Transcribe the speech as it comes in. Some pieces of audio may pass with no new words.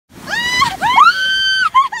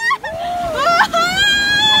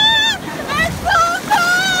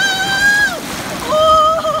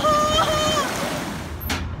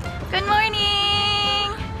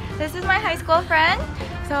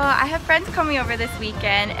coming over this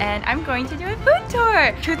weekend and I'm going to do a food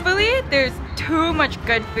tour. Truthfully, there's too much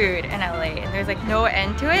good food in LA and there's like no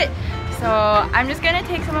end to it. So I'm just gonna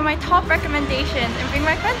take some of my top recommendations and bring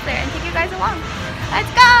my friends there and take you guys along. Let's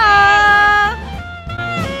go!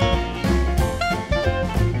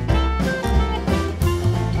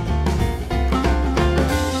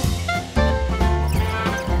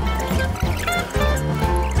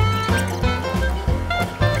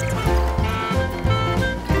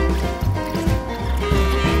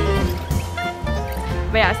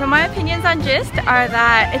 But yeah, so my opinions on Gist are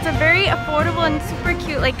that it's a very affordable and super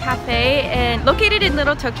cute like cafe and located in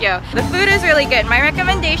Little Tokyo. The food is really good. My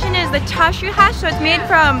recommendation is the chashu hash, so it's made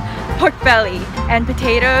from pork belly and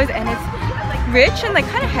potatoes and it's rich and like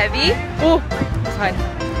kind of heavy. Oh, this one.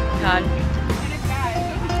 God.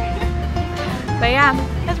 But yeah,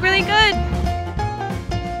 that's really good.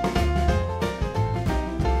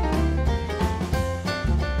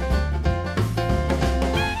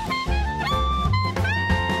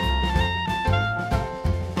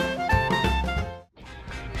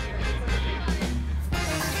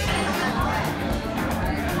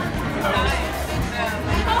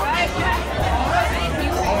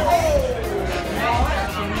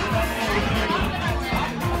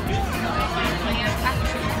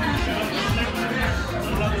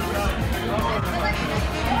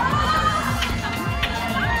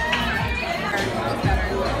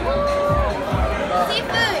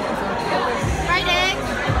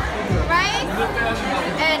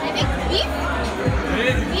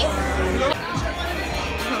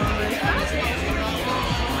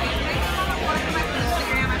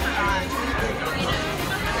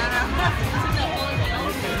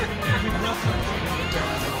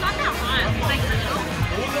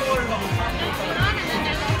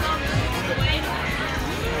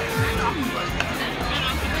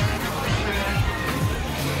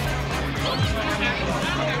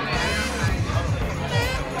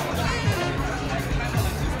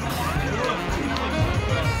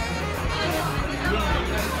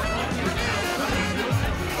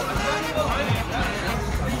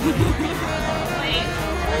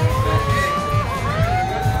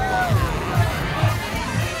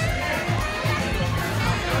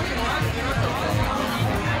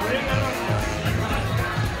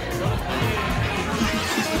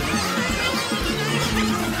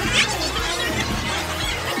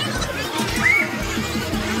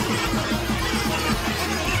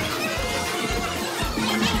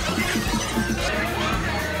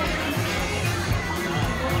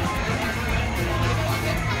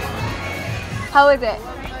 How was it?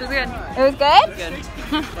 It was good. It was good? Good.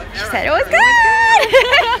 She said it was good!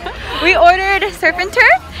 We ordered surf and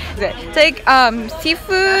turf. It's like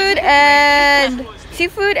seafood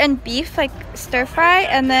and beef like stir fry,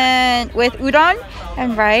 and then with udon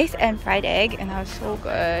and rice and fried egg, and that was so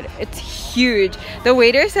good. It's huge. The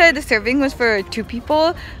waiter said the serving was for 2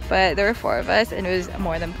 people, but there were 4 of us and it was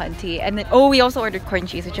more than plenty. And then we also ordered corn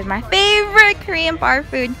cheese, which is my favorite Korean bar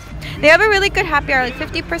food. They have a really good happy hour, like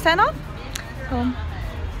 50% off. So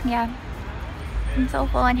yeah, I'm so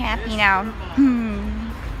full and happy now.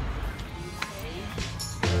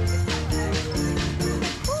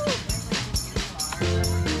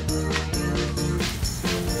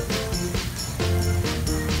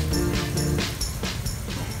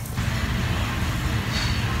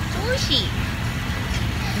 Sushi.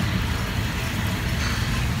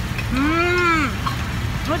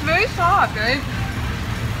 It's very soft, right?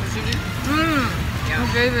 Yeah.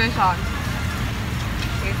 It's very, very soft.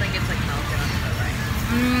 Tastes like it's like melted on the right.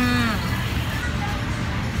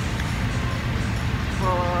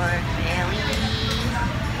 Pork belly.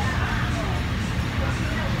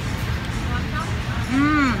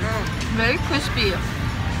 Very crispy.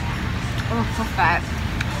 Oh, so fat.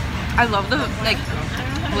 I love the like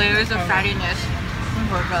layers of fattiness in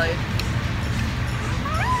pork belly.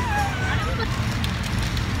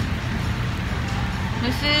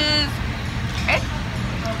 This is it.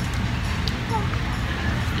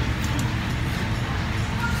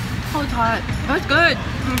 Oh, it's hot. It was good.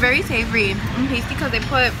 Very savory and tasty because they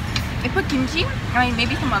put kimchi and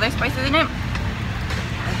maybe some other spices in it.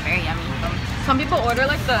 It's very yummy. Some people order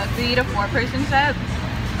like the 3 to 4 person set.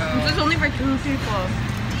 This is only for 2 people.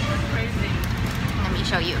 That's crazy. Let me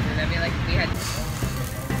show you. I mean, like we had.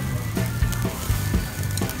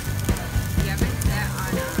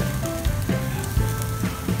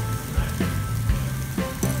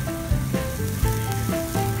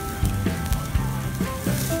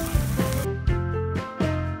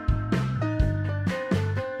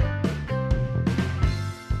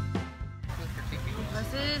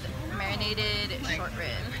 This is marinated short rib.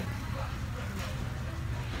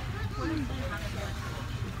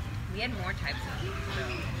 We had more types of meat. So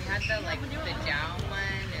we had the Jiao one.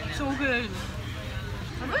 And then, So good.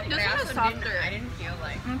 I feel like this one is softer. I didn't feel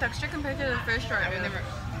like in texture compared to the first one.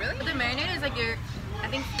 Really? But the marinade is like your, I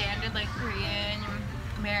think, standard like Korean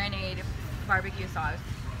marinade barbecue sauce.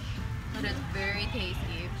 But it's very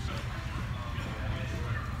tasty.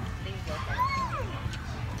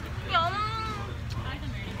 Yum!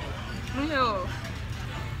 Me too.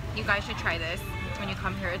 You guys should try this when you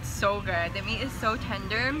come here. It's so good. The meat is so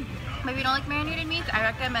tender. But if you don't like marinated meats, I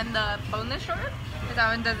recommend the boneless short. Because that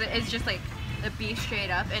one does it. It's just like the beef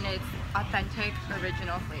straight up, and it's authentic,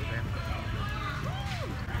 original flavor.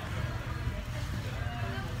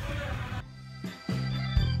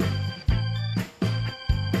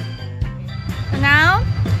 So now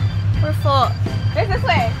we're full. There's this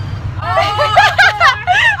way. Oh.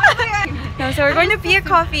 No, so we're going to Beer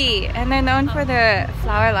Coffee, and they're known for their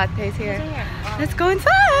flower lattes here. Let's go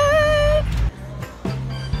inside.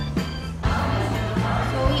 So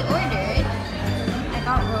we ordered. I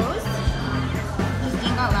got rose.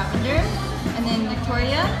 Justine got lavender, and then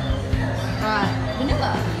Victoria got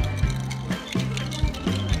vanilla.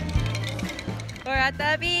 We're at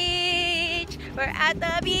the beach. We're at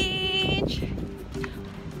the beach.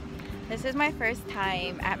 This is my first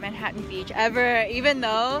time at Manhattan Beach ever, even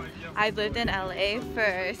though I've lived in LA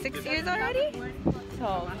for 6 years already.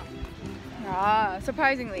 So, yeah,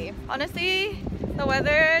 surprisingly. Honestly, the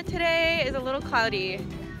weather today is a little cloudy.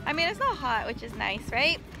 I mean, it's not hot, which is nice,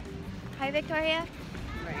 right? Hi, Victoria.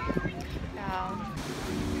 Right. Yeah.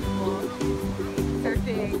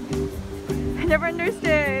 Surfing. I never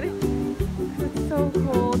understood. It's so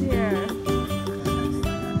cold here.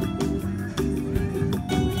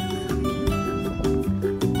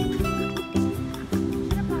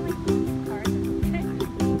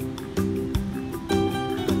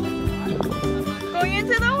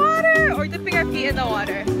 Feet in the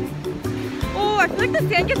water. Oh, I feel like the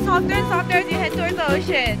sand gets softer and softer as you head towards the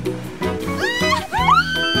ocean.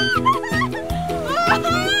 Oh my god. Oh my god.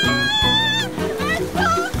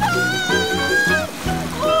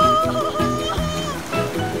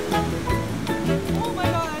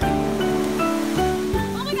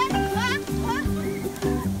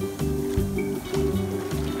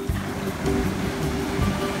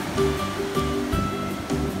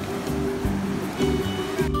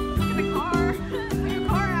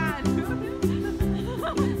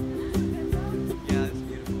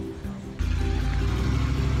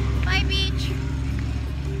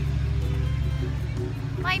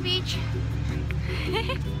 Beach.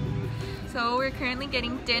 So we're currently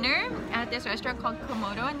getting dinner at this restaurant called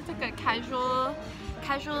Komodo, and it's like a casual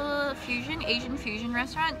fusion, Asian fusion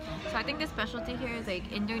restaurant. So I think the specialty here is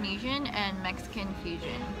like Indonesian and Mexican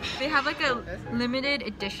fusion. They have like a limited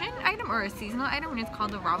edition item or a seasonal item, and it's called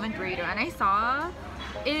the Ramen Burrito, and I saw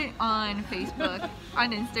it on Facebook,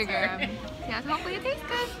 on Instagram. Yeah, so hopefully it tastes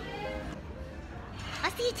good.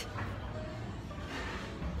 Let's eat.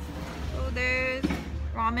 So there's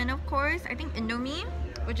ramen, of course. I think Indomie,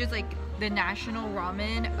 which is like the national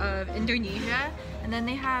ramen of Indonesia. And then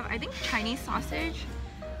they have, I think, Chinese sausage,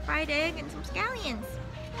 fried egg, and some scallions.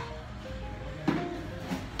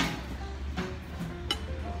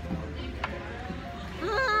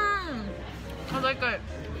 I like it.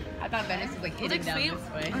 I thought Venice was like It's like sweet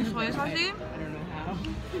and soy saucy. I don't know how.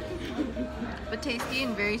 But tasty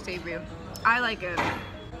and very savory. I like it.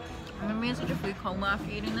 I'm gonna be in such a food coma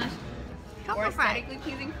after eating this. Or aesthetically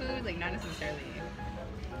pleasing food, like not necessarily.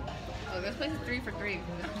 Oh, this place is 3 for 3.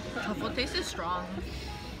 Truffle taste is strong,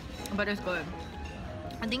 but it's good.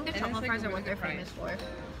 I think the truffle fries are what they're famous for. Do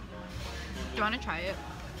you want to try it?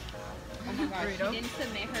 Oh my gosh, Burrito? she didn't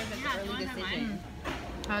submit hers as an early decision.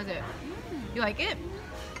 How's it? You like it?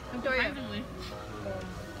 Victoria. Try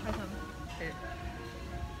some.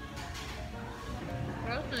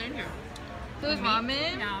 What else is in here? So there's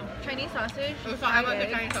ramen, Chinese sausage. Oh, so I want the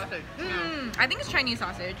Chinese sausage. I think it's Chinese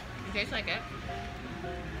sausage. It tastes like it.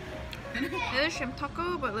 There's shrimp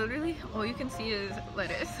taco, but literally all you can see is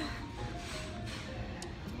lettuce. It's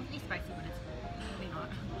mostly spicy, but it's really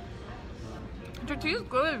not. Tortilla's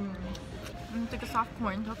good. It's like a soft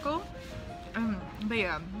corn taco. But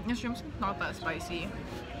yeah, the shrimp's not that spicy.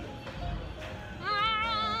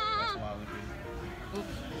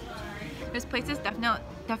 Oops. This place is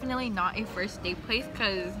definitely not a first date place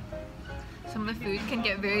because some of the food can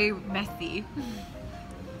get very messy.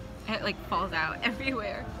 It like falls out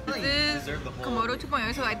everywhere. This is Komodo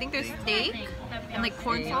 2.0, so I think there's steak and like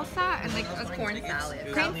corn salsa and like a corn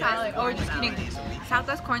salad. Green salad. Oh, just kidding.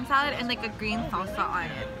 Southwest corn salad and like a green salsa on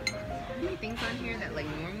it. Many things on here that like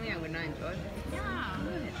normally I would not enjoy. Yeah.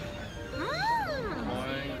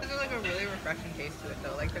 This is like a really refreshing taste to it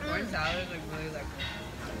though. Like the corn salad is like really like.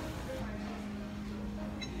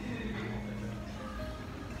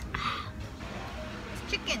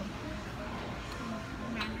 It's chicken.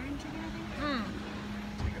 Mandarin chicken, I think.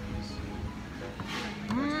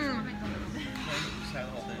 Oh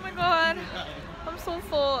my god, I'm so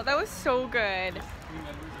full. That was so good.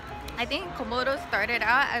 I think Komodo started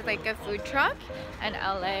out as like a food truck in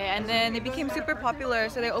LA and then it became super popular,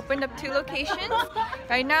 so they opened up 2 locations.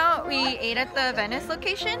 Right now we ate at the Venice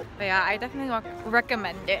location, but yeah, I definitely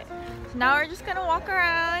recommend it. So now we're just gonna walk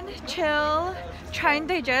around, chill, try and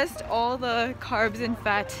digest all the carbs and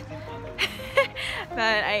fat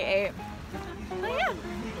that I ate. But yeah.